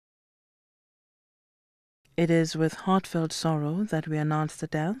It is with heartfelt sorrow that we announce the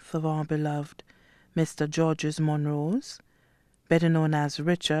death of our beloved Mr. Georges Monrose, better known as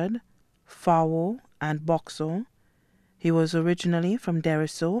Richard, Farwell, and Boxall. He was originally from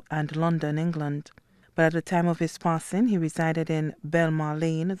Derrisau and London, England, but at the time of his passing he resided in Belmar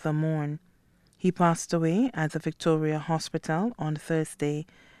Lane, The Morn. He passed away at the Victoria Hospital on Thursday,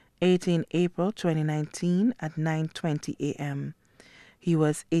 18 April 2019 at 9:20 a.m. He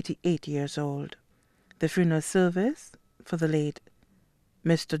was 88 years old. The funeral service for the late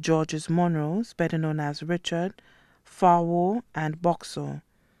Mr. Georges Monrose, better known as Richard, Farwell, and Boxall,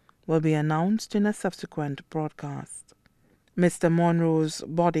 will be announced in a subsequent broadcast. Mr. Monrose's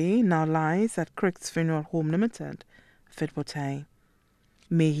body now lies at Crick's Funeral Home Limited, Fitbotay.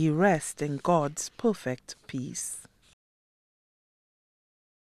 May he rest in God's perfect peace.